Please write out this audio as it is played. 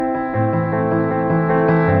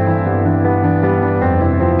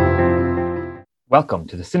Welcome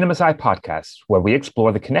to the CinemaSci podcast, where we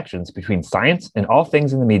explore the connections between science and all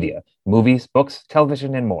things in the media, movies, books,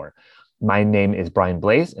 television, and more. My name is Brian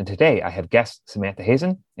Blaze, and today I have guests Samantha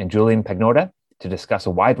Hazen and Julian Pagnotta to discuss a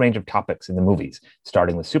wide range of topics in the movies,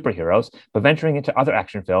 starting with superheroes, but venturing into other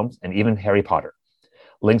action films and even Harry Potter.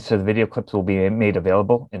 Links to the video clips will be made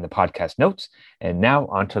available in the podcast notes, and now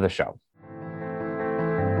on to the show.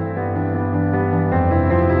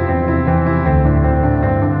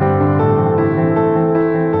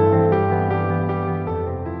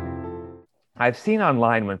 I've seen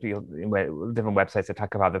online when different websites that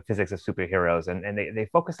talk about the physics of superheroes, and they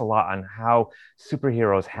focus a lot on how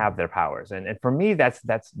superheroes have their powers. And for me, that's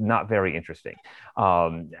not very interesting.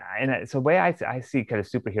 So the way I see kind of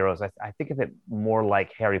superheroes, I think of it more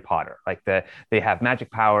like Harry Potter, like they have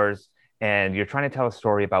magic powers. And you're trying to tell a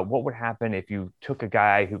story about what would happen if you took a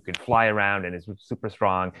guy who could fly around and is super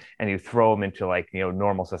strong and you throw him into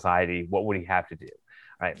normal society. What would he have to do?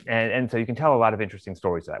 Right. And so you can tell a lot of interesting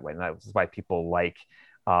stories that way. And that's why people like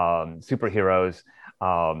superheroes.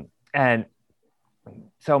 And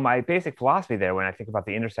so my basic philosophy there, when I think about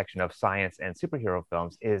the intersection of science and superhero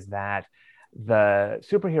films, is that the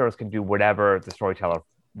superheroes can do whatever the storyteller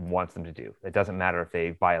wants them to do. It doesn't matter if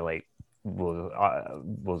they violate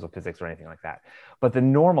rules of physics or anything like that. But the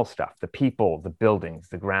normal stuff, the people, the buildings,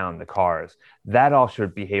 the ground, the cars, that all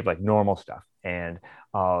should behave like normal stuff. And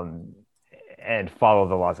follow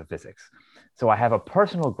the laws of physics. So I have a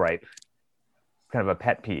personal gripe, kind of a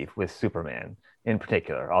pet peeve with Superman in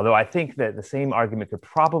particular, although I think that the same argument could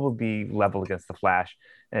probably be leveled against the Flash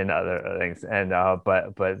and other things.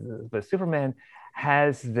 But Superman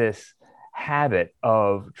has this habit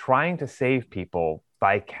of trying to save people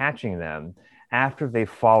by catching them after they've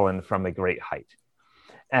fallen from a great height.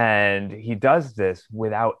 And he does this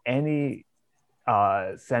without any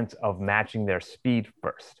sense of matching their speed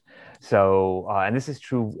first. So, and this is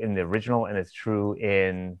true in the original, and it's true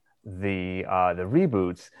in the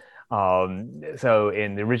reboots. So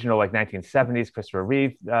in the original, like 1970s, Christopher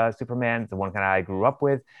Reeve Superman, the one kind of I grew up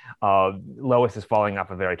with, Lois is falling off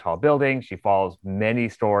a very tall building. She falls many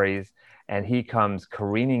stories, and he comes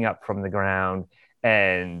careening up from the ground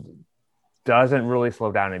and doesn't really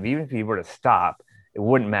slow down. And even if he were to stop, it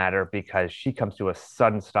wouldn't matter because she comes to a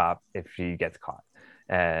sudden stop if she gets caught,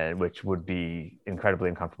 which would be incredibly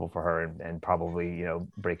uncomfortable for her and probably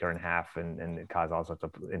break her in half and cause all sorts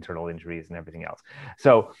of internal injuries and everything else.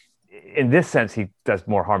 So in this sense, he does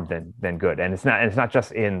more harm than good. And it's not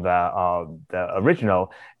just in the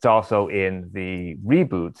original; it's also in the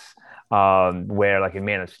reboots, where, like in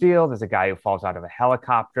Man of Steel, there's a guy who falls out of a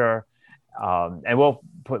helicopter. And we'll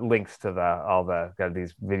put links to all the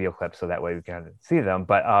these video clips so that way we can see them.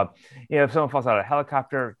 But if someone falls out of a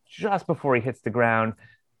helicopter, just before he hits the ground,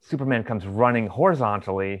 Superman comes running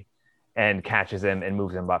horizontally and catches him and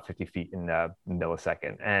moves him about 50 feet in a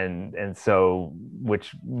millisecond. And so,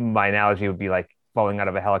 which my analogy would be like falling out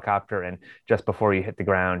of a helicopter, and just before you hit the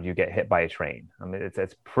ground, you get hit by a train. I mean,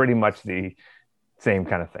 it's pretty much the same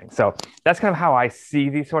kind of thing. So that's kind of how I see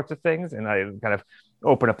these sorts of things, and I kind of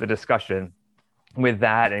open up the discussion with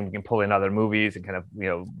that, and we can pull in other movies and kind of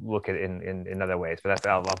look at it in other ways. But that's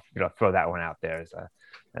I'll throw that one out there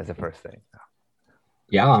as a first thing.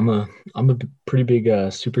 Yeah, I'm a pretty big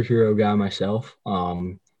superhero guy myself.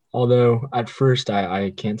 Although at first I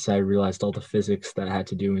can't say I realized all the physics that I had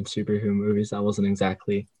to do in superhero movies. I wasn't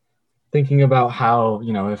exactly thinking about how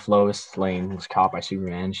if Lois Lane was caught by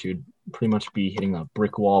Superman, she would pretty much be hitting a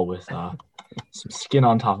brick wall with some skin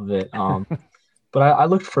on top of it. But I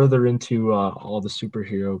looked further into all the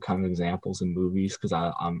superhero kind of examples in movies because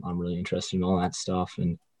I'm really interested in all that stuff,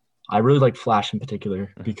 and I really like Flash in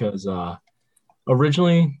particular because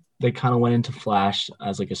originally they kind of went into Flash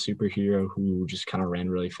as like a superhero who just kind of ran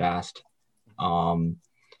really fast,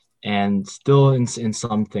 and still in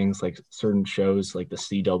some things like certain shows like the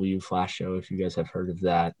CW Flash show, if you guys have heard of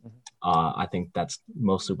that, I think that's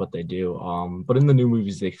mostly what they do. But in the new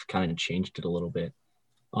movies they've kind of changed it a little bit.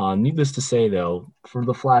 Needless to say, though, for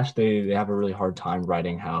the Flash, they have a really hard time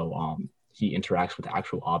writing how he interacts with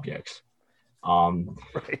actual objects.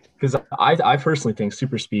 Because I personally think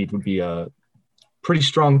super speed would be a pretty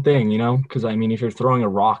strong thing, because I mean, if you're throwing a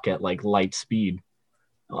rock at like light speed,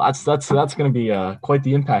 that's going to be quite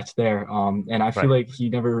the impact there. And I feel like he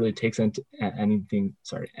never really takes into any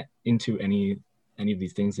of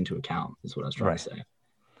these things into account. Is what I was trying to say.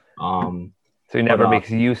 So he never makes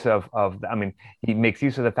use of. I mean, he makes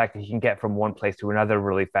use of the fact that he can get from one place to another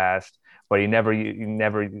really fast, but he never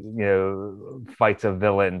fights a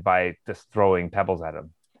villain by just throwing pebbles at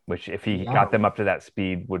him. Which, if he got them up to that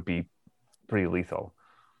speed, would be pretty lethal.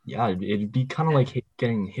 Yeah, it'd be kind of like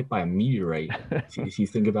getting hit by a meteorite if you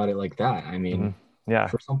think about it like that. I mean, Mhm. Yeah.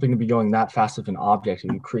 for something to be going that fast of an object,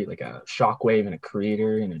 it would create like a shockwave and a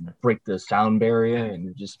crater and it'd break the sound barrier and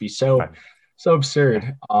it'd just be Right. so Yeah.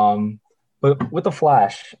 absurd. But with the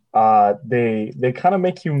Flash, they kind of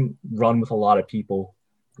make you run with a lot of people,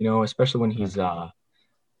 especially when Mhm. he's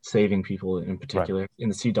saving people in Right. particular in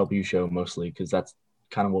the CW show mostly, because that's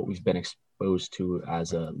kind of what we've been exposed to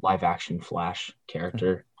as a live action Flash Mhm.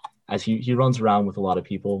 character. As he runs around with a lot of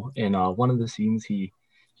people. In one of the scenes, he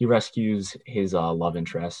rescues his love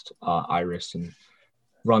interest, Iris, and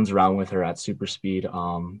runs around with her at super speed.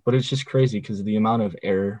 But it's just crazy because the amount of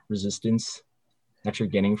air resistance that you're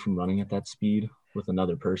getting from running at that speed with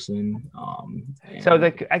another person. So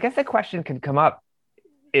And I guess the question can come up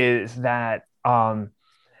is that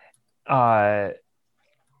uh,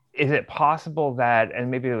 is it possible that, and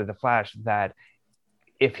maybe with the Flash, that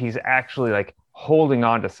if he's actually like holding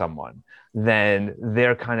on to someone, then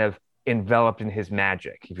they're kind of enveloped in his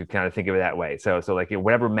magic, if you kind of think of it that way. So like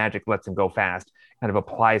whatever magic lets him go fast kind of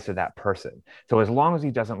applies to that person. So as long as he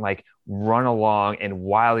doesn't like run along and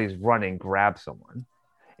while he's running grab someone,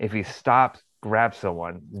 if he stops, grabs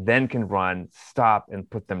someone, then can run, stop, and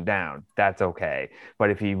put them down, that's okay. But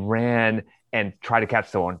if he ran and tried to catch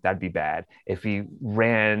someone, that'd be bad. If he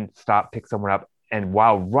ran, stopped, picked someone up, and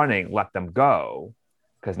while running, let them go,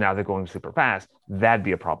 because now they're going super fast, that'd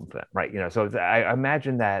be a problem for them, right? So I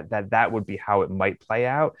imagine that would be how it might play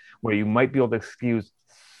out, where you might be able to excuse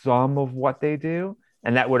some of what they do,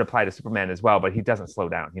 and that would apply to Superman as well. But he doesn't slow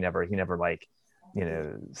down. He never like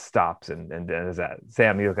stops and does that.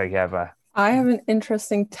 Sam, you look like you have a I have an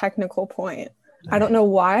interesting technical point. I don't know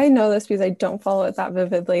why I know this because I don't follow it that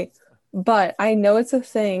vividly, but I know it's a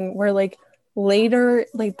thing where like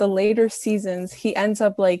the later seasons, he ends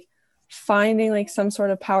up like finding like some sort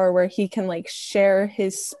of power where he can like share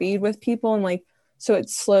his speed with people and like so it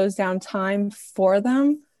slows down time for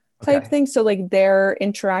them type okay, thing. So like they're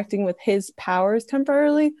interacting with his powers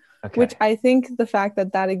temporarily, which okay. I think the fact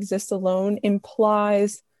that that exists alone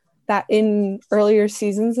implies that in earlier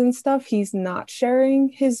seasons and stuff, he's not sharing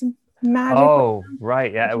his magic, Oh,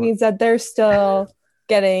 right, which yeah, means that they're still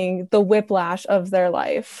getting the whiplash of their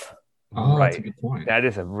life. oh, that's a right. good point.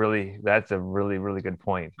 That's a really really good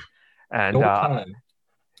point. And What kind of?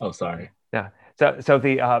 Oh, sorry. yeah, so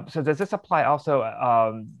does this apply also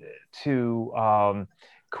to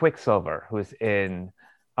Quicksilver, who's in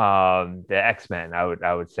the X-Men?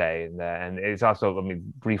 I would say, and he's also, I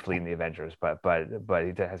mean, briefly in the Avengers, but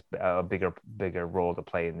he has a bigger role to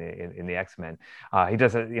play in the X-Men. He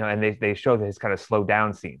does it, and they show his kind of slow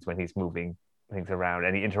down scenes when he's moving things around,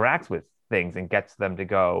 and he interacts with things and gets them to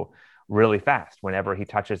go really fast whenever he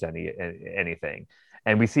touches anything.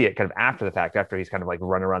 And we see it kind of after the fact, after he's kind of like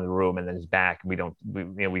run around the room and then he's back. We kind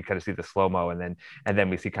of see the slow mo, and then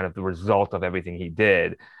we see kind of the result of everything he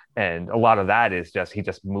did. And a lot of that is just he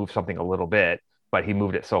just moved something a little bit, but he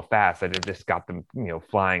moved it so fast that it just got them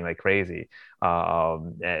flying like crazy,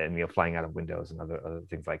 and flying out of windows and other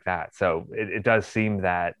things like that. So it does seem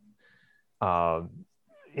that um,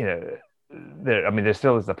 you know I mean, there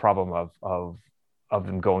still is the problem of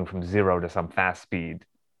them going from zero to some fast speed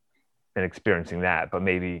and experiencing that. But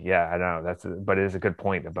maybe, yeah, I don't know. But it is a good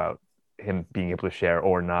point about him being able to share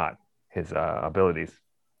or not his abilities.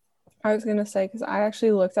 I was gonna say because I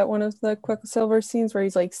actually looked at one of the Quicksilver scenes where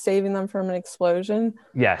he's like saving them from an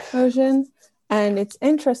Yes. explosion, and it's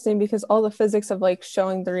interesting because all the physics of like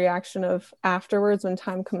showing the reaction of afterwards when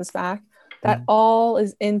time comes back, that Mm. all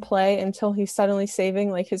is in play until he's suddenly saving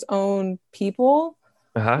like his own people.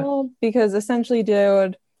 Uh-huh. Well, because essentially,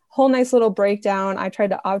 dude, whole nice little breakdown. I tried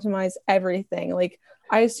to optimize everything. Like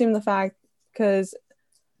I assume the fact because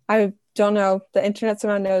I don't know, the internet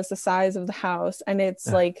somehow knows the size of the house and it's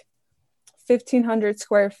like 1,500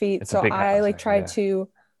 square feet. It's a So big I house, like actually. tried Yeah. to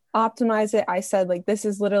optimize it. I said like this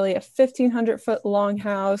is literally a 1,500-foot long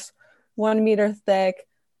house, 1 meter thick,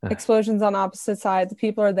 explosions on opposite side. The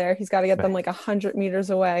people are there. He's got to get them like 100 meters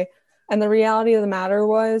away. And the reality of the matter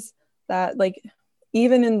was that like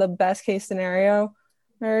even in the best case scenario,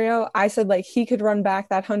 I said like he could run back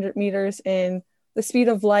that 100 meters in the speed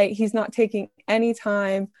of light. He's not taking any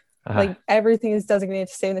time. Uh-huh. Like everything is designated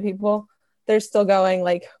to save the people. They're still going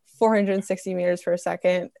like 460 meters per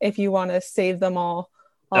second if you want to save them all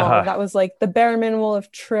Uh-huh. that was like the bare minimal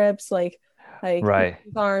of trips, like Right.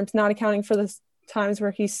 his arms, not accounting for the times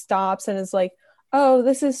where he stops and is like, oh,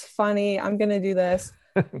 this is funny, I'm gonna do this.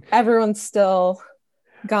 Everyone's still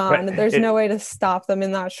Right. gone. There's no way to stop them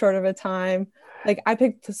in that short of a time. Like I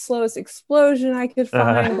picked the slowest explosion I could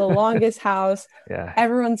find, the longest house. Yeah.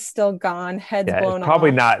 Everyone's still gone, heads Yeah, blown it's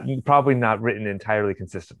probably off. not written entirely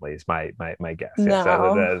consistently. Is my guess. Yeah,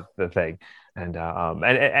 so No. the thing, and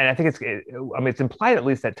I think I mean, it's implied at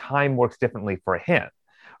least that time works differently for him,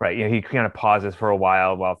 right? You know, he kind of pauses for a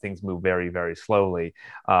while things move very very slowly.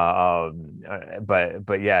 But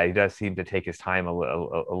yeah, he does seem to take his time a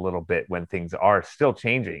little bit when things are still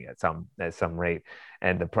changing at some rate,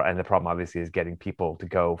 and the problem obviously is getting people to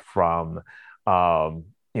go from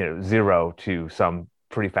zero to some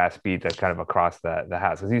pretty fast speed that's kind of across the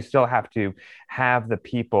house, because you still have to have the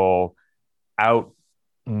people out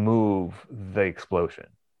move the explosion,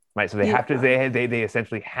 right? So they Yeah. have to they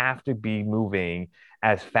essentially have to be moving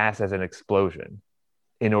as fast as an explosion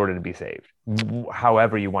in order to be saved,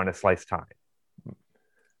 however you want to slice time.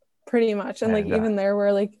 Pretty much. And like And even there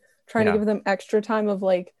we're like trying to yeah. give them extra time of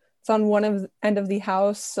like it's on one of end of the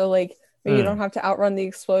house, so like maybe you don't have to outrun the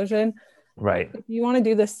explosion. Right. If you want to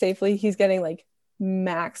do this safely, he's getting like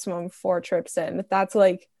maximum 4 trips in. That's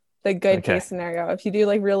like the good Okay. case scenario. If you do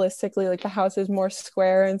like realistically, like the house is more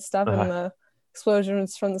square and stuff, and the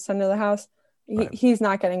explosions from the center of the house, he's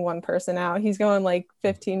not getting one person out. He's going like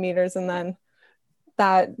 15 meters, and then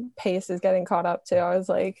that pace is getting caught up to. I was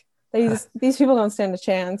like, these people don't stand a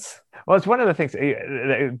chance. Well, it's one of the things that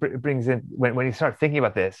it brings in when you start thinking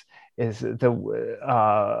about this is the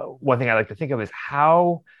one thing I like to think of is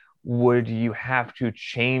how would you have to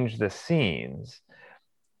change the scenes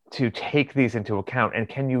to take these into account, and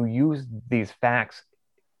can you use these facts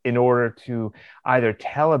in order to either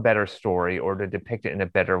tell a better story or to depict it in a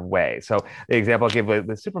better way? So the example I give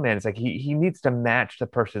with Superman is like he needs to match the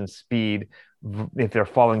person's speed. If they're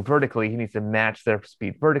falling vertically, he needs to match their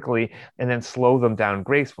speed vertically and then slow them down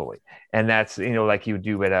gracefully. And that's, like you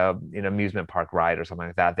do at an amusement park ride or something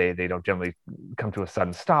like that. They don't generally come to a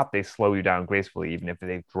sudden stop. They slow you down gracefully, even if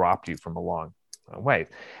they've dropped you from a long way.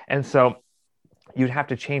 And so you'd have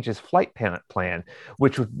to change his flight plan,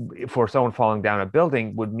 which would, for someone falling down a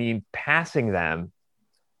building, would mean passing them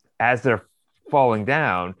as they're falling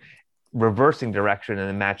down, reversing direction, and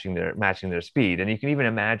then matching their speed. And you can even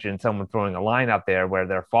imagine someone throwing a line out there where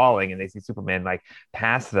they're falling and they see Superman like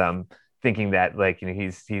pass them, thinking that like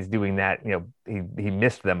he's doing that, he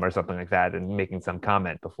missed them or something like that, and making some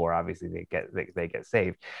comment before obviously they get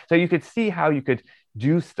saved. So you could see how you could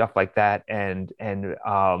do stuff like that and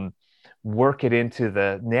work it into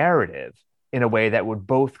the narrative in a way that would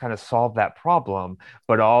both kind of solve that problem,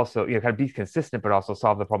 but also kind of be consistent, but also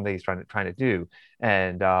solve the problem that he's trying to do.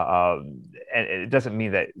 And it doesn't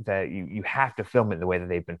mean that you have to film it the way that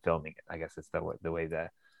they've been filming it. I guess it's the way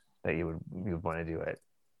that you would want to do it.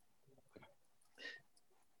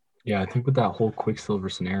 Yeah, I think with that whole Quicksilver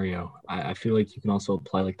scenario, I feel like you can also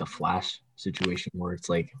apply like the Flash situation where it's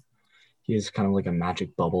like he is kind of like a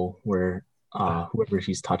magic bubble where whoever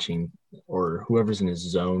he's touching or whoever's in his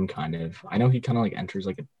zone, kind of. I know he kind of like enters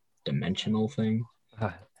like a dimensional thing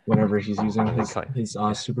whenever he's using his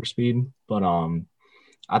super speed, but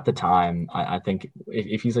at the time, I think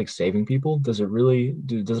if he's like saving people, does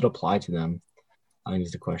it apply to them? I think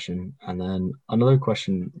is the question. And then another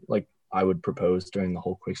question, like I would propose during the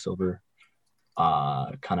whole Quicksilver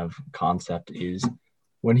kind of concept is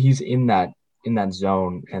when he's in that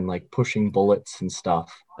zone and like pushing bullets and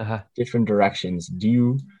stuff, different directions.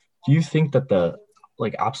 Do you think that the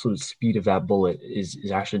like absolute speed of that bullet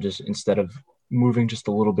is actually just, instead of moving just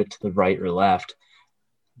a little bit to the right or left,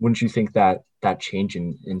 wouldn't you think that change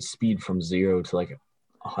in speed from 0 to like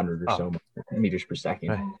 100 or so meters per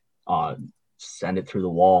second, send it through the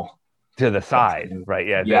wall to the side, right?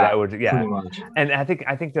 Yeah, that would, pretty much. And I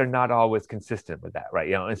think they're not always consistent with that, right?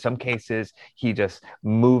 In some cases, he just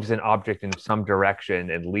moves an object in some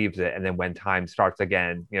direction and leaves it, and then when time starts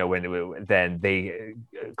again, then they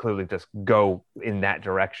clearly just go in that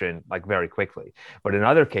direction like very quickly. But in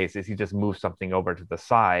other cases, he just moves something over to the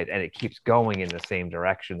side, and it keeps going in the same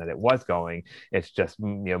direction that it was going. It's just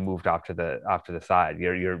moved off to the side.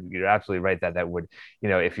 You're absolutely right that would,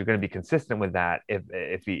 if you're going to be consistent with that,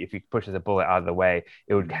 if he pushes a bullet out of the way,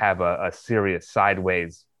 it would have a serious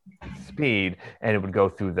sideways speed, and it would go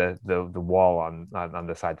through the wall on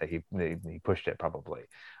the side that he pushed it, probably.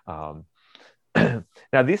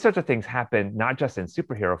 Now, these sorts of things happen not just in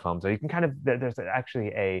superhero films. So you can there's actually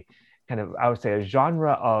a kind of, I would say, a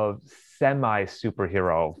genre of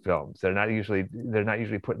semi-superhero films. They're not usually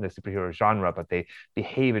put in the superhero genre, but they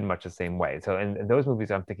behave in much the same way. So in those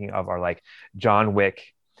movies I'm thinking of are like John Wick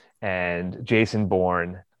and Jason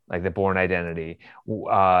Bourne, like the Bourne Identity,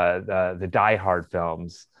 the Die Hard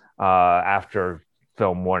films, after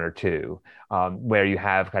film one or two, where you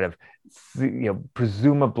have kind of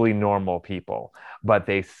presumably normal people, but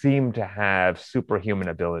they seem to have superhuman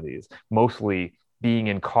abilities, mostly being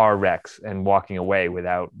in car wrecks and walking away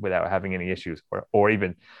without having any issues, or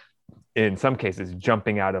even in some cases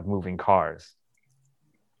jumping out of moving cars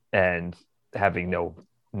and having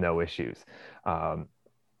no issues.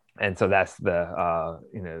 And so that's the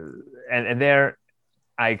and there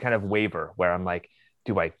I kind of waver where I'm like,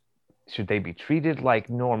 should they be treated like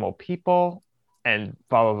normal people and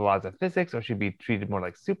follow the laws of physics, or should be treated more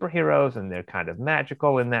like superheroes and they're kind of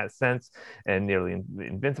magical in that sense and nearly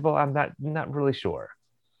invincible? I'm not really sure.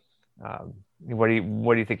 What do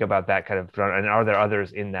you think about that kind of, and are there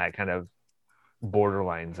others in that kind of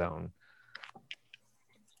borderline zone?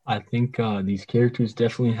 I think these characters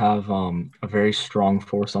definitely have a very strong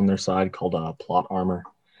force on their side called plot armor,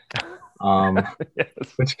 Yes.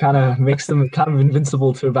 which kind of makes them kind of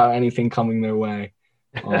invincible to about anything coming their way.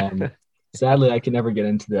 Sadly, I could never get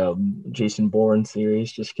into the Jason Bourne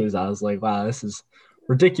series just because I was like, wow, this is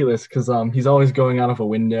ridiculous, because he's always going out of a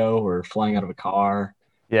window or flying out of a car.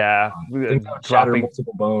 Yeah, Things that would shatter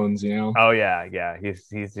multiple bones, you know? Oh yeah. He's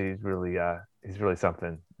really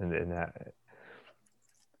something in that.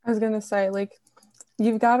 I was gonna say, like,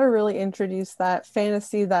 you've got to really introduce that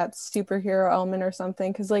fantasy, that superhero element or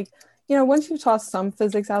something, because, like, once you toss some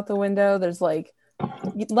physics out the window, there's like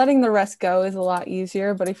letting the rest go is a lot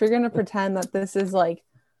easier. But if you're gonna pretend that this is like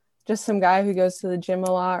just some guy who goes to the gym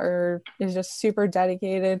a lot or is just super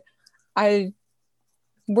dedicated,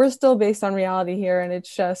 we're still based on reality here, and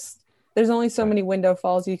it's just there's only so many window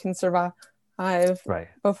falls you can survive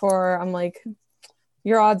before I'm like,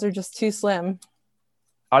 your odds are just too slim.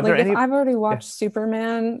 Are there any? I've already watched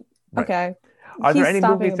Superman. Right. Okay. Are there any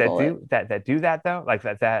movies that do that though? Like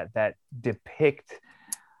that depict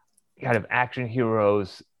kind of action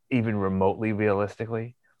heroes even remotely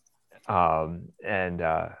realistically? I'm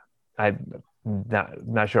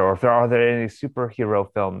not sure. Or if are there any superhero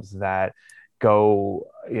films that go,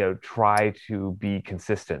 try to be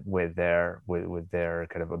consistent with their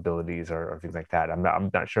kind of abilities or things like that? I'm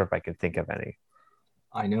not sure if I can think of any.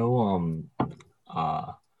 I know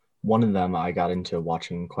one of them I got into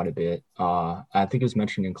watching quite a bit. I think it was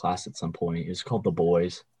mentioned in class at some point. It was called The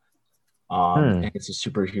Boys. And it's a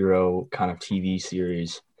superhero kind of TV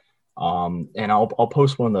series. And I'll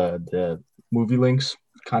post one of the movie links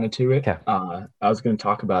kind of to it. Yeah. I was going to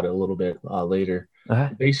talk about it a little bit later. Uh-huh.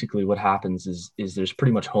 Basically what happens is there's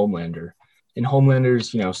pretty much Homelander. In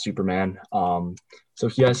Homelander's, Superman. So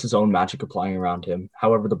he has his own magic applying around him.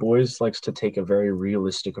 However, The Boys likes to take a very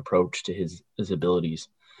realistic approach to his abilities.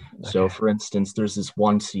 Okay. So for instance, there's this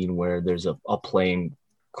one scene where there's a plane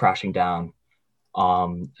crashing down,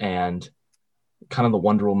 and kind of the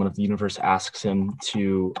Wonder Woman of the universe asks him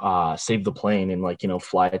to save the plane and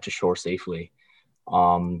fly it to shore safely.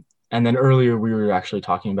 And then earlier we were actually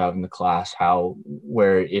talking about in the class how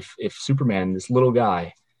where if Superman, this little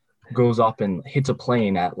guy, goes up and hits a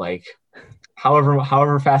plane at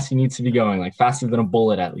however fast he needs to be going, like faster than a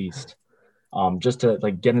bullet at least, just to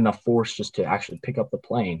get enough force just to actually pick up the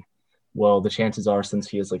plane. Well, the chances are, since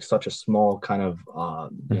he has such a small kind of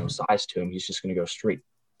size to him, he's just going to go straight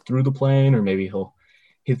through the plane, or maybe he'll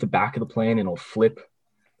hit the back of the plane and it'll flip.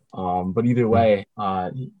 But either way,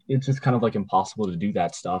 it's just kind of impossible to do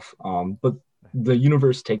that stuff. But the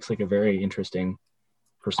universe takes a very interesting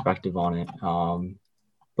perspective on it.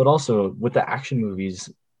 But also with the action movies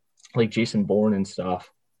like Jason Bourne and stuff,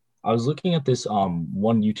 I was looking at this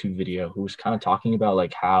one YouTube video who was kind of talking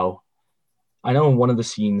about how, I know in one of the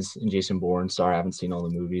scenes in Jason Bourne, sorry, I haven't seen all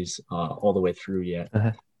the movies all the way through yet,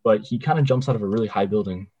 but he kind of jumps out of a really high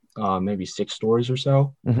building, maybe 6 stories or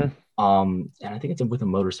so. And I think it's with a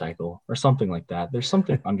motorcycle or something like that. There's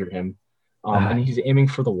something under him, and he's aiming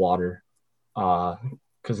for the water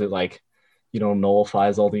because it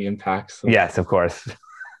nullifies all the impacts. Yes, of course.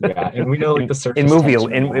 Yeah, and we know the surface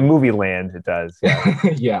in movie land it does. Yeah.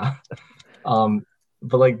 Yeah.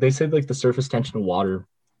 But they said the surface tension of water,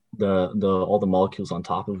 the all the molecules on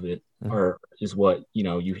top of it is what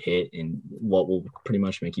you hit, and what will pretty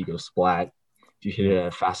much make you go splat if you hit it at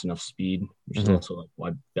a fast enough speed, which is also why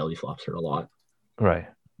belly flops hurt a lot, right?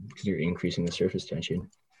 Because you're increasing the surface tension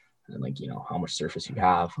and how much surface you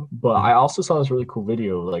have. But I also saw this really cool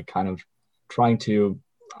video kind of trying to,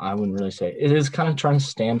 I wouldn't really say it is, kind of trying to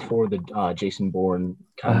stand for the Jason Bourne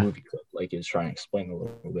kind of movie clip, is trying to explain a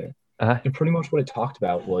little bit. And pretty much what it talked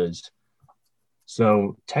about was,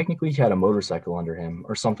 so technically he had a motorcycle under him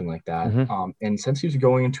or something like that. And since he was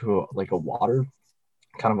going into a water,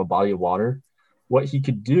 kind of a body of water, what he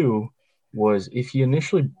could do was, if he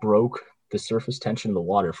initially broke the surface tension of the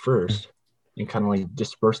water first, and kind of like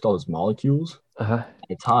dispersed all his molecules Uh-huh.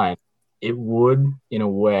 at a time, it would, in a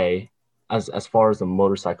way, as far as the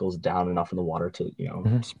motorcycle's down enough in the water to,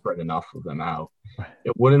 Mhm. spread enough of them out, Right.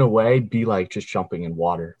 it would, in a way, be like just jumping in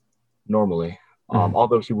water normally. Mhm.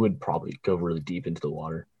 Although he would probably go really deep into the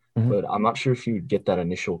water, Mhm. but I'm not sure if you would get that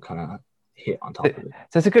initial kind of hit on top of it.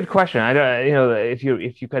 So it's a good question. I don't, if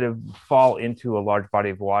you kind of fall into a large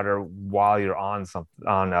body of water while you're on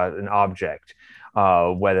an object,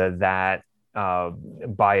 whether that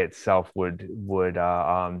by itself would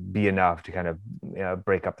be enough to kind of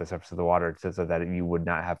break up the surface of the water so that you would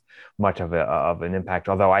not have much of an impact.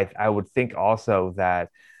 Although I would think also that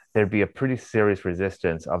there'd be a pretty serious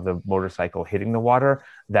resistance of the motorcycle hitting the water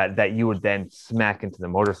that you would then smack into the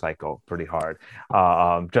motorcycle pretty hard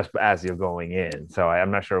just as you're going in. So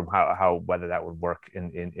I'm not sure how whether that would work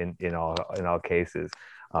in all cases.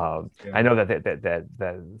 I Yeah. know that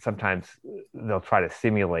sometimes they'll try to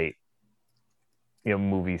simulate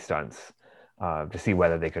movie stunts to see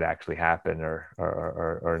whether they could actually happen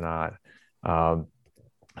or not. Um,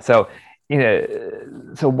 so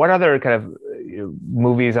so what other kind of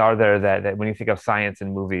movies are there that when you think of science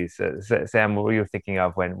in movies, Sam, what were you thinking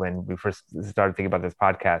of when we first started thinking about this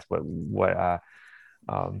podcast? What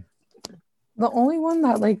um, The only one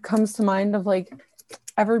that like comes to mind of like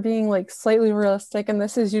ever being like slightly realistic, and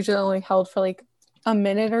this is usually only held for like a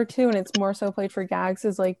minute or two, and it's more so played for gags,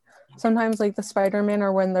 is like sometimes like the Spider-Man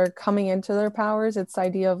or when they're coming into their powers, it's the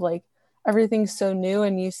idea of like everything's so new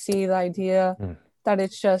and you see the idea hmm, that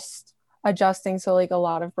it's just adjusting. So like a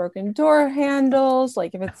lot of broken door handles,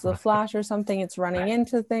 like if it's the Flash or something, it's running right,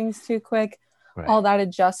 into things too quick, right, all that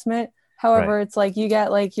adjustment. right, However, it's like you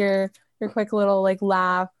get like your quick little like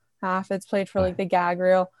laugh, it's played for like right. the gag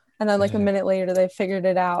reel, and then like a Yeah. minute later they figured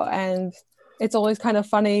it out, and it's always kind of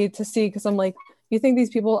funny to see because I'm like, you think these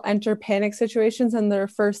people enter panic situations and their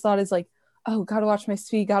first thought is like, oh, gotta watch my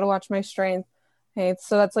speed, gotta watch my strength. Okay,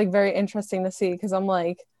 so that's like very interesting to see because I'm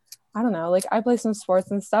like, I don't know, like I play some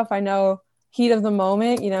sports and stuff. I know heat of the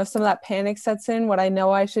moment, some of that panic sets in. What I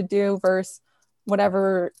know I should do versus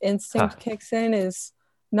whatever Huh. instinct kicks in is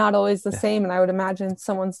not always the Yeah. same. And I would imagine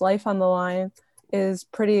someone's life on the line is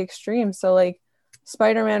pretty extreme. So like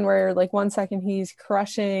Spider-Man, where like 1 second he's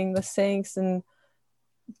crushing the sinks and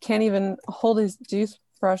can't even hold his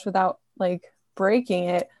toothbrush without like breaking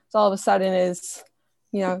it. So all of a sudden is,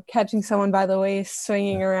 catching someone by the waist,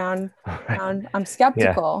 swinging around. Right. I'm Yeah.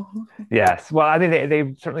 skeptical. Yes. Well, I mean,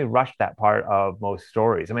 they certainly rushed that part of most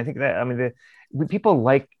stories. I mean, I think that, I mean, people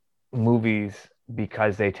like movies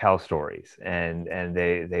because they tell stories and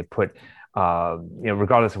they put,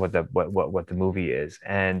 regardless of what the movie is.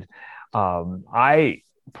 And I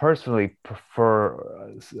personally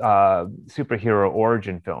prefer superhero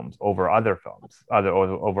origin films over other films,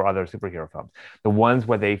 over other superhero films. The ones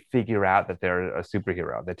where they figure out that they're a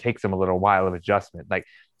superhero, that takes them a little while of adjustment. Like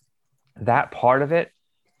that part of it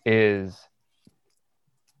is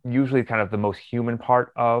usually kind of the most human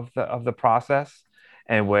part of the process,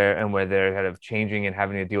 and where they're kind of changing and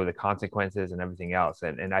having to deal with the consequences and everything else,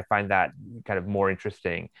 and I find that kind of more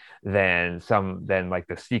interesting than like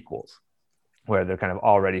the sequels where they're kind of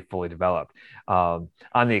already fully developed. On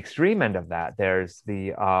the extreme end of that, there's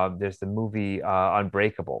the movie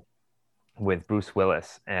Unbreakable with Bruce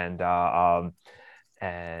Willis and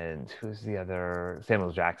who's the other,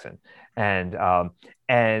 Samuel Jackson, and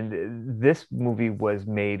this movie was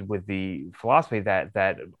made with the philosophy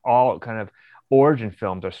that all kind of origin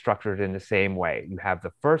films are structured in the same way. You have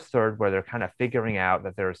the first third where they're kind of figuring out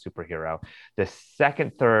that they're a superhero, the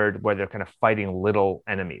second third where they're kind of fighting little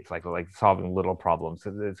enemies, like solving little problems.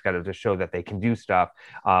 So it's kind of to show that they can do stuff.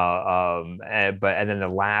 And then the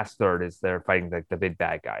last third is they're fighting the big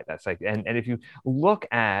bad guy. That's like, and if you look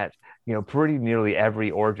at pretty nearly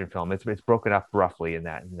every origin film, it's broken up roughly in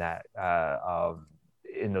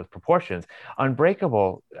those proportions.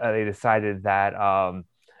 Unbreakable, they decided that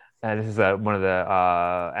and this is one of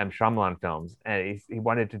the M. Shyamalan films, and he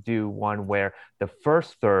wanted to do one where the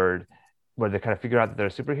first third, where they kind of figure out that they're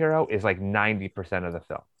a superhero, is like 90% of the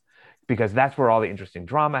film, because that's where all the interesting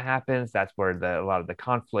drama happens. That's where a lot of the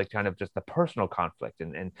conflict, kind of just the personal conflict,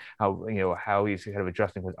 and how he's kind of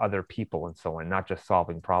adjusting with other people and so on, not just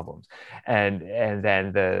solving problems. And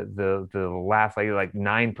then the last like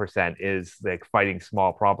 9% is like fighting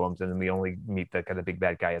small problems, and then we only meet the kind of big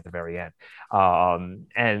bad guy at the very end.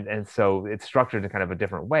 And so it's structured in kind of a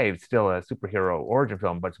different way. It's still a superhero origin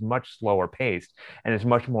film, but it's much slower paced, and it's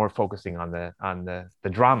much more focusing on the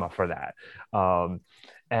drama for that.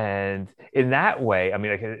 and in that way, I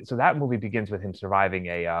mean, like, so that movie begins with him surviving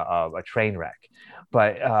a train wreck,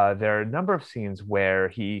 but there are a number of scenes where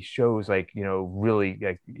he shows, like, really,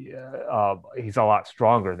 like, he's a lot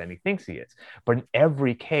stronger than he thinks he is. But in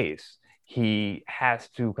every case, he has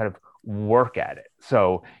to kind of work at it.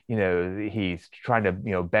 So, he's trying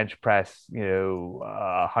to, bench press,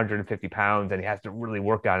 150 pounds, and he has to really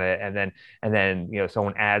work on it. And then,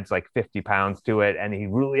 someone adds like 50 pounds to it, and he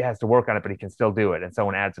really has to work on it, but he can still do it. And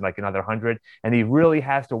someone adds like another 100, and he really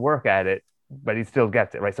has to work at it, but he still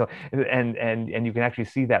gets it, right? So, and you can actually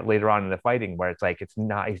see that later on in the fighting, where it's like,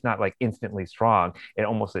 he's not like instantly strong. It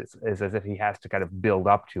almost is as if he has to kind of build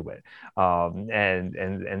up to it.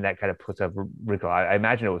 And that kind of puts a wrinkle. I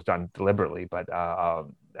imagine it was done deliberately, but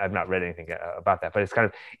I've not read anything about that. But it's kind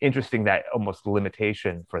of interesting, that almost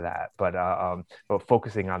limitation for that, but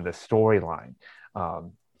focusing on the storyline.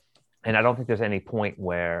 And I don't think there's any point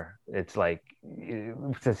where it's like,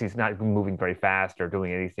 since he's not moving very fast or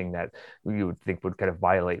doing anything that you would think would kind of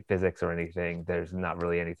violate physics or anything, there's not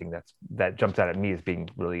really anything that jumps out at me as being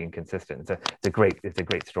really inconsistent. It's a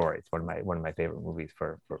great story. It's one of my favorite movies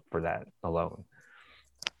for that alone.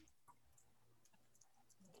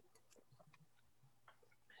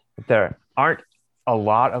 There aren't a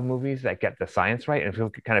lot of movies that get the science right, and if you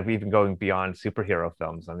look, kind of even going beyond superhero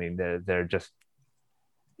films, I mean, they're just,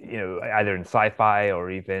 either in sci-fi, or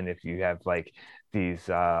even if you have like these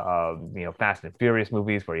Fast and Furious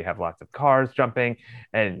movies where you have lots of cars jumping,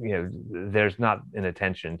 and there's not an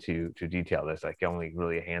attention to detail. There's like only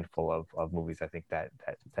really a handful of movies, I think, that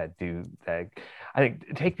do that. I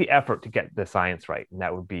think take the effort to get the science right, and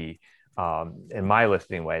that would be, in my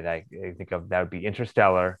listing way, that I think of, that would be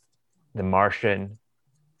Interstellar, The Martian,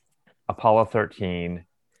 Apollo 13,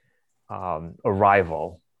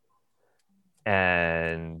 Arrival.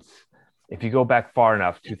 And if you go back far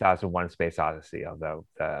enough, 2001: Space Odyssey, although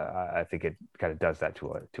I think it kind of does that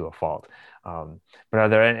to a fault. But are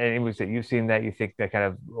there any movies that you've seen that you think that kind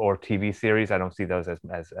of, or TV series? I don't see those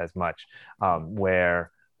as much,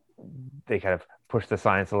 where they kind of push the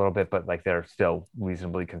science a little bit, but like they're still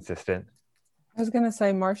reasonably consistent. I was gonna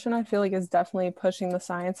say Martian, I feel like is definitely pushing the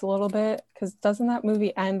science a little bit, because doesn't that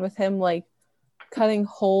movie end with him like cutting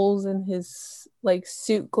holes in his like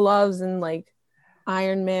suit gloves and like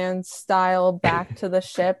Iron Man style back to the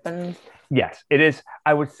ship? And yes, it is.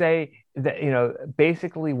 I would say that,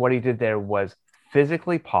 basically what he did there was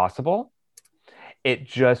physically possible. It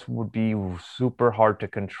just would be super hard to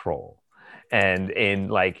control. And in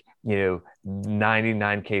like,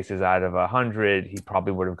 99 cases out of 100, he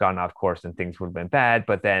probably would have gone off course and things would have been bad.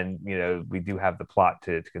 But then, we do have the plot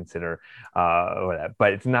to consider,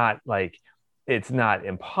 but it's not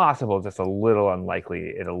impossible, just a little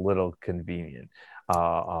unlikely and a little convenient.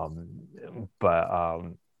 But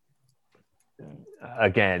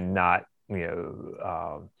again, not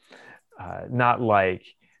like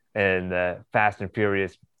in the Fast and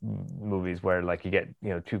Furious movies, where like you get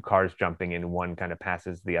two cars jumping and one kind of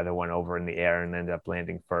passes the other one over in the air and end up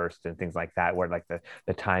landing first, and things like that, where like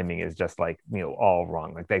the timing is just like all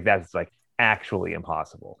wrong. Like that's like actually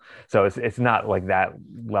impossible. So it's not like that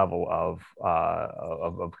level of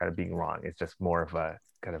kind of being wrong. It's just more of a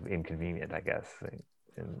kind of inconvenient, I guess.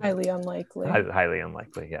 highly unlikely. Highly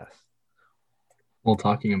unlikely, yes. Well,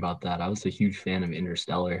 talking about that, I was a huge fan of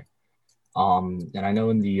Interstellar. And I know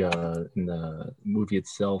in the movie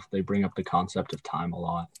itself, they bring up the concept of time a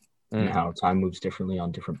lot, and how time moves differently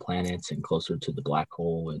on different planets and closer to the black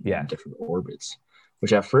hole and different orbits.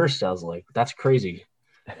 Which at first I was like, that's crazy.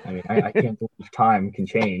 I mean, I can't believe time can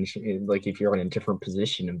change. Like if you're in a different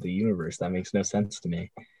position of the universe, that makes no sense to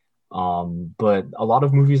me. But a lot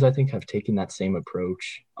of movies I think have taken that same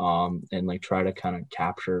approach, and like try to kind of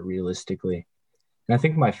capture it realistically. And I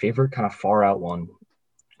think my favorite kind of far out one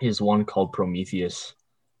is one called Prometheus.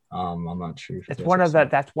 I'm not sure if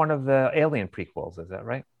that's one of the Alien prequels, is that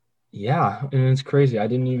right? Yeah, and it's crazy. I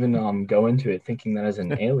didn't even go into it thinking that as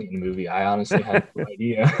an Alien movie. I honestly had no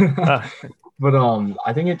idea. But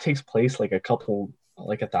I think it takes place like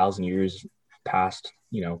 1,000 years past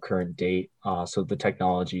current date. So the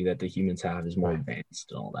technology that the humans have is more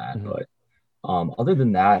advanced and all that. Mm-hmm. But other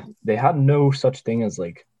than that, they had no such thing as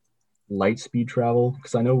like light speed travel,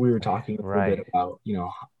 because I know we were talking a little bit about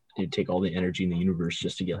it'd take all the energy in the universe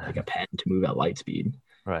just to get like a pen to move at light speed,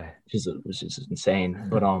 right? Which is insane.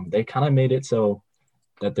 But they kind of made it so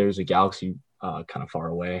that there's a galaxy kind of far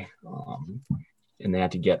away, and they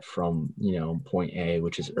had to get from point A,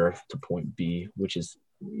 which is Earth, to point B, which is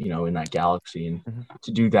in that galaxy. And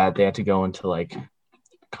to do that, they had to go into like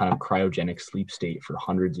kind of cryogenic sleep state for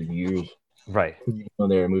hundreds of years, right? They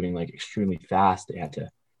were moving like extremely fast. They had to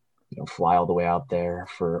fly all the way out there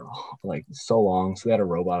for like so long. So they had a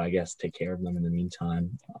robot, I guess, take care of them in the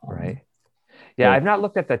meantime. Right. Yeah, But I've not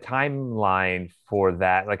looked at the timeline for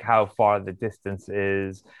that, like how far the distance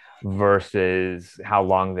is versus how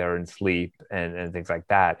long they're in sleep and things like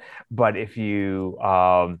that. But if you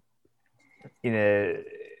in a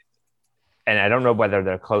and I don't know whether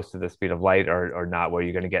they're close to the speed of light or not, where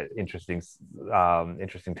you're going to get interesting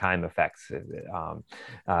time effects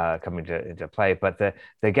coming into play. But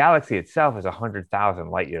the galaxy itself is 100,000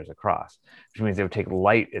 light years across, which means it would take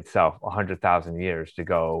light itself 100,000 years to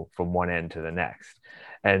go from one end to the next.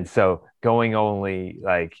 And so going only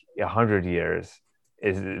like 100 years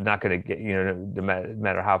is not going to get, no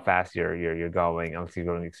matter how fast you're going, unless you're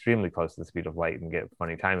going extremely close to the speed of light and get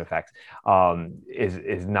funny time effects,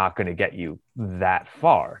 is not going to get you that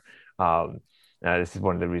far. This is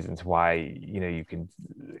one of the reasons why you can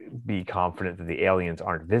be confident that the aliens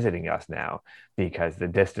aren't visiting us now, because the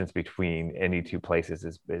distance between any two places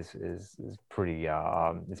is pretty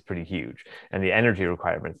huge, and the energy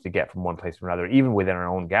requirements to get from one place to another, even within our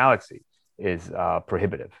own galaxy, is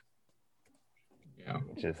prohibitive. yeah,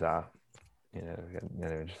 Which is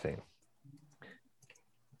interesting.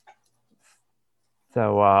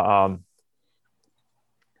 So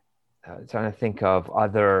trying to think of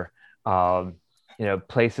other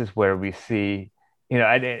places where we see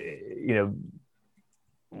where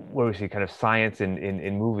we see kind of science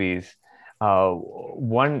in movies.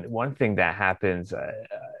 One thing that happens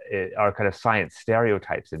are kind of science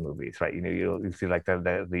stereotypes in movies, right? You see like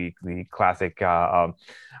the classic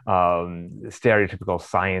stereotypical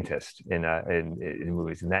scientist in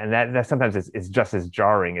movies, and that sometimes is just as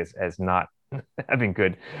jarring as not having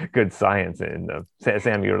good science. And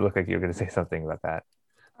Sam, you look like you were going to say something about that.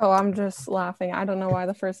 Oh, I'm just laughing. I don't know why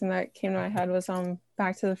the first thing that came to my head was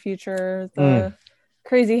Back to the Future, the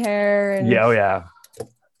crazy hair, and Yeah, oh yeah.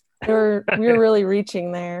 we were really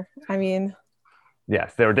reaching there. I mean,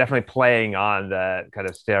 yes, they were definitely playing on that kind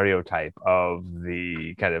of stereotype of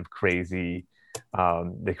the crazy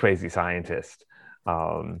scientist.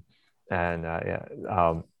 And yeah,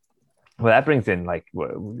 well, that brings in like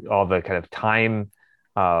all the kind of time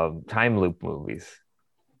loop movies,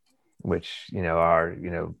 which are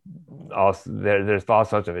also there's all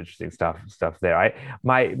sorts of interesting stuff there.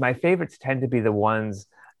 My favorites tend to be the ones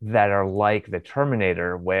that are like the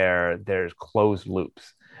Terminator, where there's closed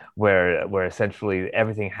loops, where essentially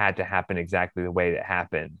everything had to happen exactly the way it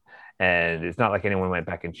happened, and it's not like anyone went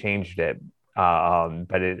back and changed it,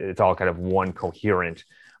 but it's all kind of one coherent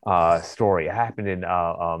story. It happened in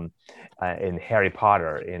Harry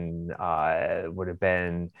Potter, would have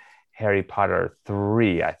been Harry Potter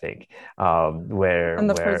 3, I think, I'm the where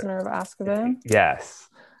Prisoner of Azkaban. yes,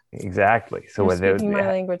 exactly. So You're when speaking my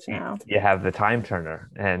language now. you have the time turner,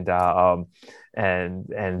 and That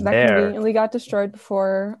there, conveniently got destroyed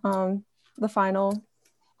before the final.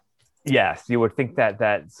 yes, you would think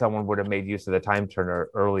that someone would have made use of the time turner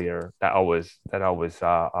earlier. That always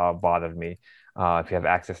bothered me. If you have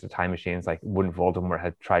access to time machines, like wouldn't Voldemort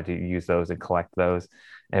have tried to use those and collect those?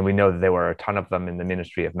 And we know that there were a ton of them in the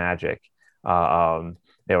Ministry of Magic.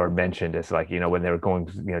 They were mentioned as like when they were going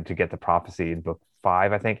to get the prophecy in book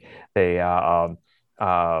 5, I think they the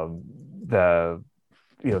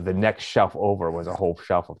the next shelf over was a whole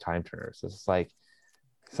shelf of time turners. So it's like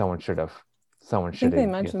someone should have I think they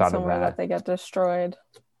mentioned thought of somewhere that they get destroyed.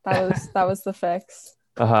 That was the fix.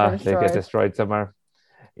 They get destroyed somewhere.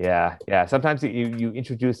 Yeah, yeah. Sometimes you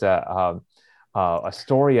introduce a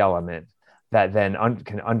story element that then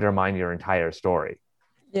can undermine your entire story.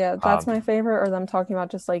 Yeah, that's my favorite. Or them talking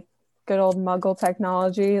about just like good old Muggle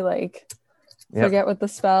technology, like forget what the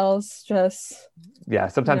spells. Just yeah.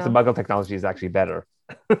 Sometimes the Muggle technology is actually better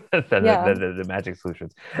than the magic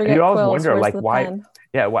solutions. Forget and you always quills, wonder, like, why? Pen?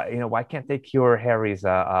 Yeah, why can't they cure Harry's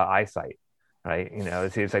eyesight? Right?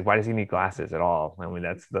 It's like, why does he need glasses at all? I mean,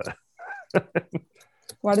 that's the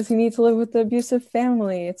why does he need to live with the abusive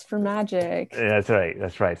family? It's for magic. That's right.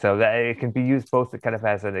 That's right. So that it can be used both kind of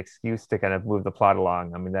as an excuse to kind of move the plot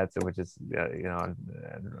along. I mean, which is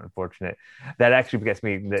unfortunate. That actually gets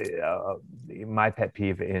me my pet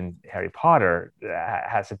peeve in Harry Potter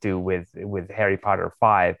has to do with Harry Potter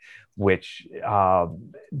 5, which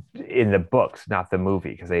in the books, not the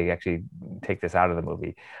movie, because they actually take this out of the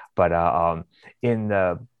movie, but in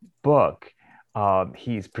the book,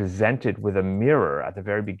 he's presented with a mirror at the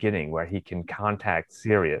very beginning where he can contact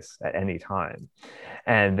Sirius at any time.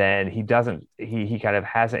 And then he doesn't, he kind of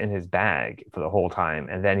has it in his bag for the whole time.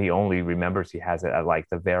 And then he only remembers he has it at like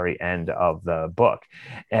the very end of the book.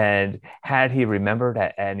 And had he remembered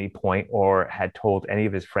at any point or had told any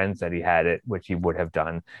of his friends that he had it, which he would have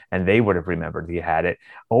done, and they would have remembered he had it,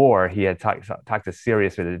 or he had talked to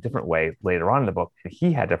Sirius in a different way later on in the book, and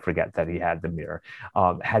he had to forget that he had the mirror.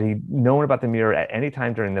 Had he known about the mirror at any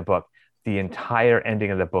time during the book, the entire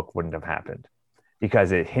ending of the book wouldn't have happened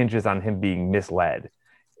because it hinges on him being misled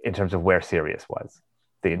in terms of where Sirius was.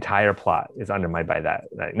 The entire plot is undermined by that.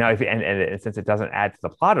 Now, and since it doesn't add to the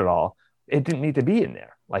plot at all, it didn't need to be in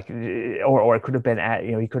there. Like, or it could have been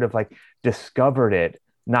he could have like discovered it,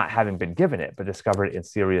 not having been given it, but discovered it in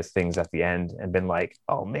Sirius things at the end and been like,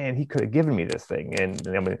 oh man, he could have given me this thing, and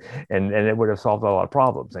it would have solved a lot of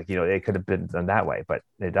problems. Like, it could have been done that way, but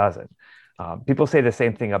it doesn't. People say the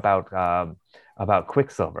same thing about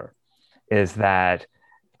Quicksilver, is that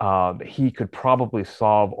he could probably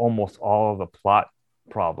solve almost all of the plot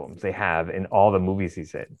problems they have in all the movies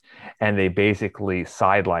he's in, and they basically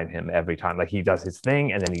sideline him every time. Like, he does his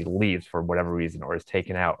thing and then he leaves for whatever reason, or is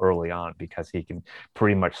taken out early on because he can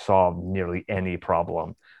pretty much solve nearly any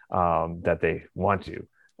problem that they want to.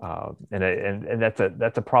 And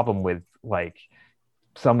that's a problem with like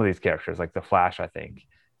some of these characters, like the Flash, I think,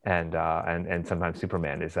 and sometimes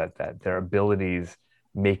Superman, is that their abilities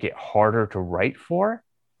make it harder to write for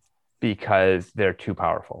because they're too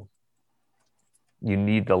powerful. You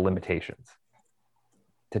need the limitations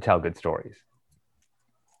to tell good stories.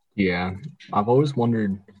 Yeah, I've always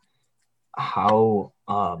wondered how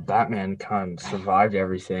Batman kind of survived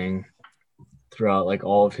everything throughout, like,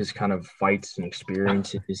 all of his kind of fights and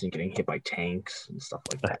experiences and getting hit by tanks and stuff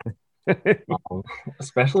like that.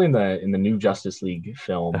 Especially in the new Justice League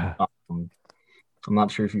film. I'm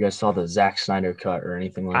not sure if you guys saw the Zack Snyder cut or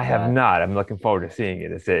anything like that. I have not. I'm looking forward to seeing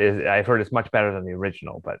it. I've heard it's much better than the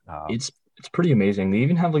original, but it's pretty amazing. They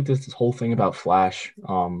even have like this whole thing about Flash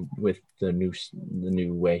with the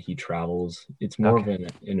new way he travels. It's more of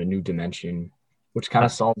in a new dimension, which kind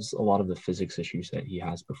of solves a lot of the physics issues that he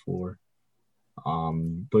has before.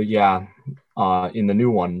 But yeah, in the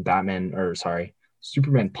new one,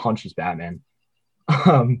 Superman punches Batman.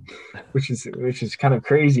 Which is kind of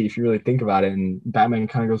crazy if you really think about it. And Batman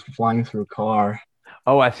kind of goes flying through a car.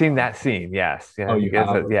 Oh, I've seen that scene. Yes. Yeah, oh, you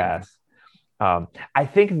have? Yes. I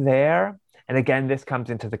think there, and again, this comes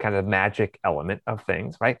into the kind of magic element of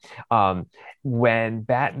things, right? When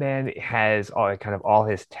Batman has all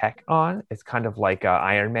his tech on, it's kind of like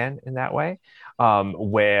Iron Man in that way,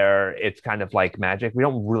 where it's kind of like magic. We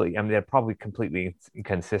don't really, they're probably completely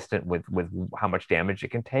consistent with how much damage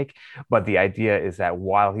it can take. But the idea is that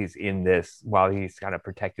while he's kind of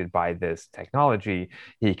protected by this technology,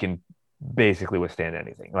 he can basically withstand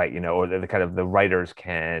anything, right? Or the writers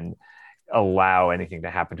can allow anything to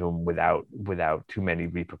happen to him without too many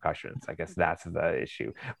repercussions. I guess that's the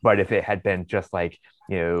issue. But if it had been just like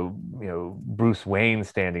Bruce Wayne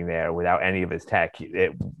standing there without any of his tech, he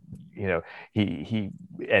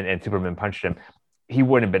Superman punched him, he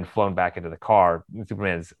wouldn't have been flown back into the car.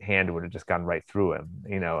 Superman's hand would have just gone right through him,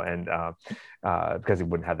 and because he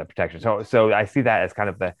wouldn't have the protection. So I see that as kind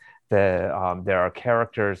of there are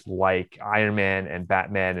characters like Iron Man and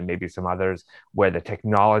Batman and maybe some others where the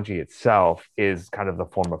technology itself is kind of the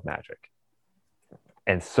form of magic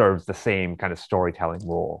and serves the same kind of storytelling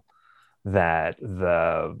role that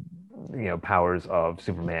the powers of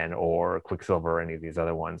Superman or Quicksilver or any of these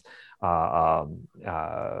other ones have.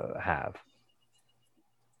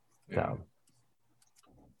 So,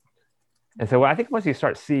 and so I think once you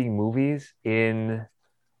start seeing movies in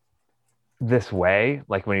this way,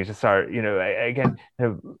 like when you just start, again,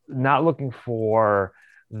 not looking for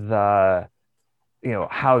the,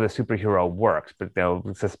 how the superhero works, but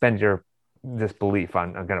they'll suspend your disbelief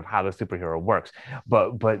on kind of how the superhero works,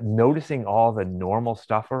 but noticing all the normal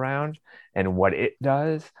stuff around and what it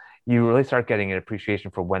does, you really start getting an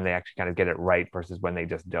appreciation for when they actually kind of get it right versus when they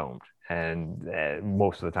just don't. And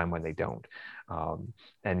most of the time when they don't.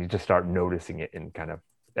 And you just start noticing it in kind of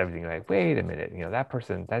everything, like, wait a minute, that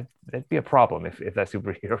person, that'd be a problem if that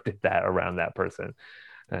superhero did that around that person.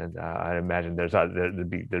 And I imagine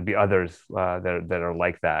there'd be others that are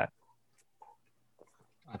like that.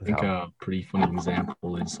 I think a pretty funny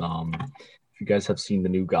example is if you guys have seen the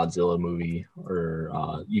new Godzilla movie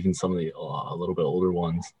or even some of the a little bit older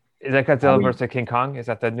ones. Is that Godzilla versus King Kong? Is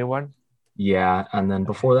that the new one? Yeah, and then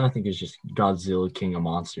before that, I think it's just Godzilla, King of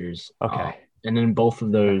Monsters. Okay. And in both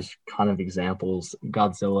of those kind of examples,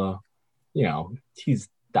 Godzilla, he's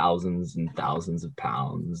thousands and thousands of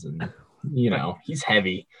pounds, and he's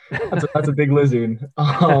heavy. That's a big lizard.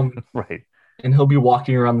 Right. And he'll be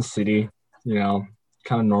walking around the city, kind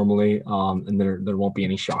of normally. And there won't be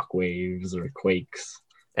any shock waves or quakes.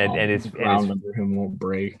 And the ground under him won't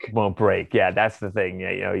break. Yeah, that's the thing.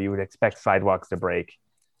 Yeah, you would expect sidewalks to break.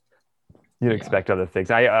 You'd expect other things.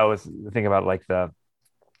 I always think about like the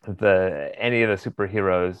any of the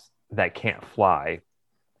superheroes that can't fly.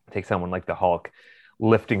 Take someone like the Hulk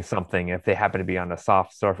lifting something if they happen to be on a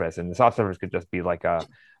soft surface, and the soft surface could just be like a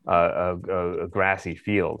grassy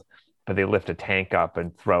field, but they lift a tank up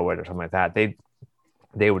and throw it or something like that.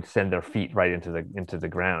 They would send their feet right into the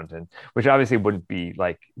ground, and which obviously wouldn't be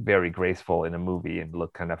like very graceful in a movie and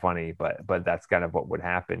look kind of funny, but that's kind of what would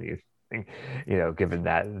happen. You think, given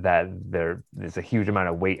that there's a huge amount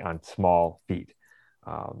of weight on small feet,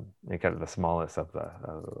 and kind of the smallness of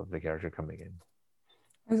the character coming in.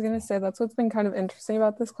 I was gonna say that's what's been kind of interesting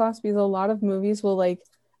about this class, because a lot of movies will like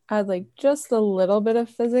add like just a little bit of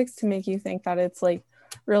physics to make you think that it's like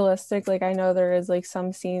realistic. Like I know there is like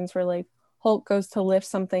some scenes where like Hulk goes to lift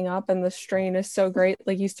something up and the strain is so great,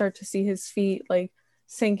 like you start to see his feet like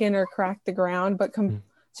sink in or crack the ground, but so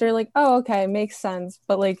you're like, oh, okay, makes sense.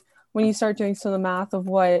 But like when you start doing some of the math of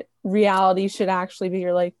what reality should actually be,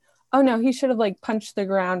 you're like, oh no, he should have like punched the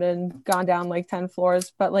ground and gone down like 10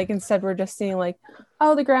 floors. But like instead we're just seeing like,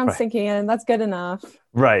 oh, the ground's sinking in, that's good enough.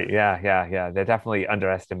 Right. Yeah. They definitely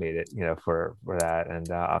underestimate it, for that. And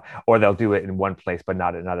or they'll do it in one place but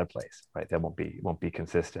not another place. Right. That won't be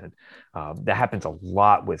consistent. That happens a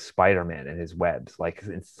lot with Spider-Man and his webs. Like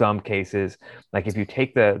in some cases, like if you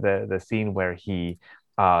take the scene where he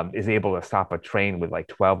is able to stop a train with like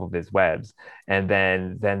 12 of his webs, and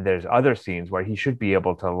then there's other scenes where he should be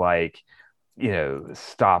able to like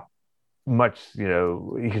stop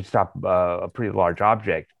he could stop a pretty large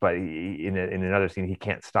object, but in another scene he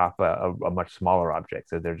can't stop a much smaller object.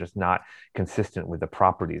 So they're just not consistent with the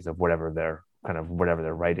properties of whatever they're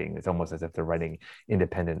writing. It's almost as if they're writing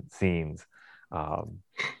independent scenes.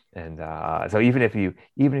 So even if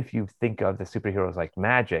you think of the superheroes like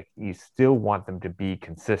magic, you still want them to be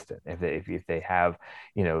consistent. If they have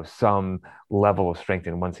some level of strength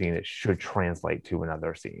in one scene, it should translate to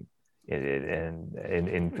another scene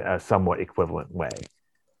in a somewhat equivalent way.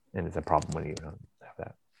 And it's a problem when you don't have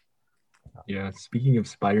that. Yeah, speaking of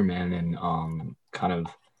Spider-Man and kind of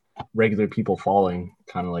regular people falling,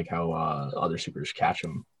 kind of like how other supers catch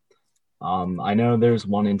them. I know there's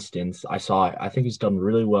one instance I saw. I think it's done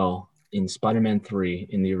really well in Spider-Man 3,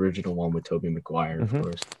 in the original one with Tobey Maguire, of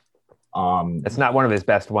course. It's not one of his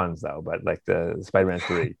best ones though, but like the Spider-Man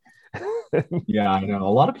 3. Yeah, I know. A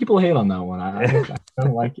lot of people hate on that one. I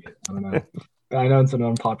don't like it. I don't know. I know it's an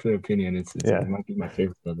unpopular opinion. It might be my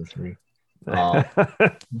favorite of the three. But,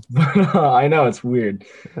 I know it's weird.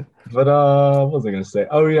 But what was I gonna say?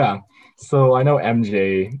 Oh yeah. So I know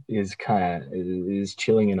MJ is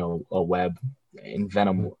chilling in a web in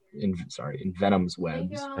Venom's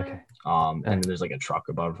webs. Okay. And there's like a truck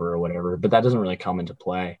above her or whatever, but that doesn't really come into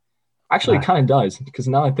play. Actually, it kind of does, because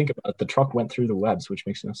now I think about it, the truck went through the webs, which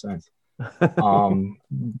makes no sense.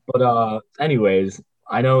 But anyways,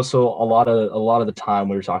 I know. So a lot of the time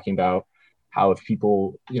we were talking about how if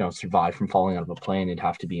people survive from falling out of a plane, it'd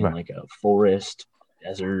have to be in like a forest,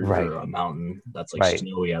 desert, or a mountain that's like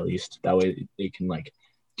snowy at least. That way they can like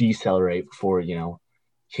decelerate before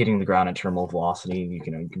hitting the ground at terminal velocity. You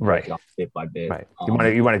can break it off bit by bit. Right.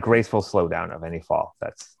 You want a graceful slowdown of any fall.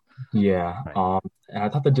 That's and I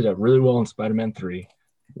thought they did it really well in Spider-Man 3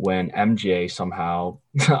 when MJ somehow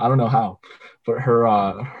I don't know how, but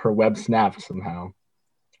her web snapped somehow,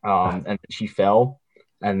 and she fell,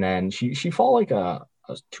 and then she fall like a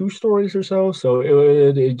 2 stories or so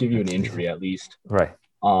it'd give you an injury at least. Right.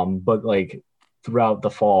 But like throughout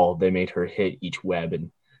the fall, they made her hit each web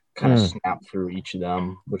and kind of snap through each of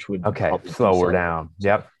them, which would slow her down.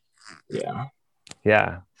 Yep.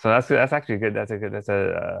 Yeah. So that's actually good. That's a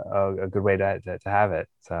good way to have it.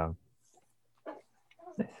 So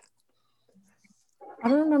I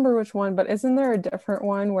don't remember which one, but isn't there a different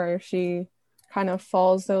one where she kind of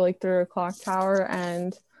falls though, like through a clock tower?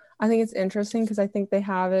 And I think it's interesting because I think they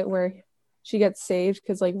have it where she gets saved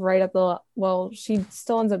because like right at she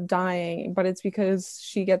still ends up dying, but it's because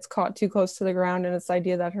she gets caught too close to the ground, and it's the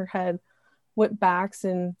idea that her head whip backs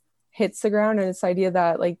and hits the ground, and it's the idea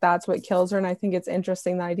that like that's what kills her. And I think it's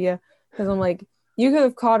interesting, the idea, because I'm like, you could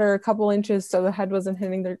have caught her a couple inches so the head wasn't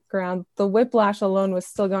hitting the ground. The whiplash alone was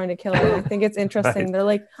still going to kill her. And I think it's interesting. They're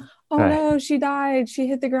like, oh no, she died. She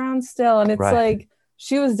hit the ground still. And it's like,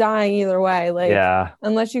 she was dying either way. Like,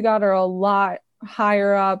 unless you got her a lot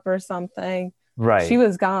higher up or something, she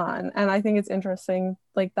was gone. And I think it's interesting,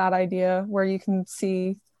 like that idea where you can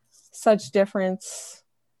see such difference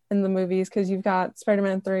in the movies, because you've got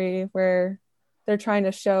Spider-Man 3 where they're trying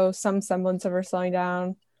to show some semblance of her slowing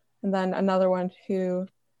down, and then another one who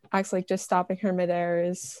acts like just stopping her midair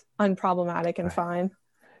is unproblematic and fine.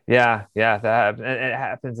 Yeah, it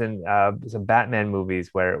happens in some Batman movies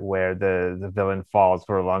where the villain falls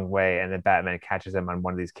for a long way, and then Batman catches him on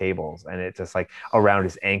one of these cables, and it's just like around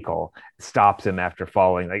his ankle, stops him after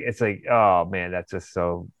falling. Like it's like, oh man, it's just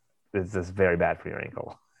very bad for your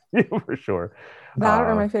ankle, for sure. That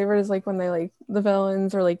or my favorite is like when they like the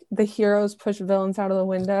villains or like the heroes push villains out of the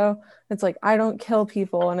window. It's like, I don't kill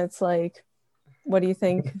people, and it's like, what do you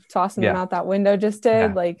think tossing them out that window just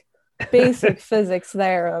did? Like basic physics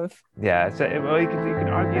there of so well, you can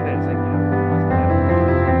argue that it's like,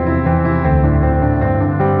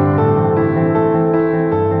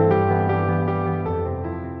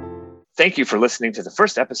 Thank you for listening to the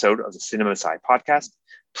first episode of the Cinema Side podcast.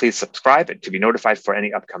 Please subscribe to be notified for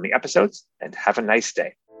any upcoming episodes, and have a nice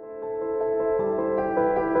day.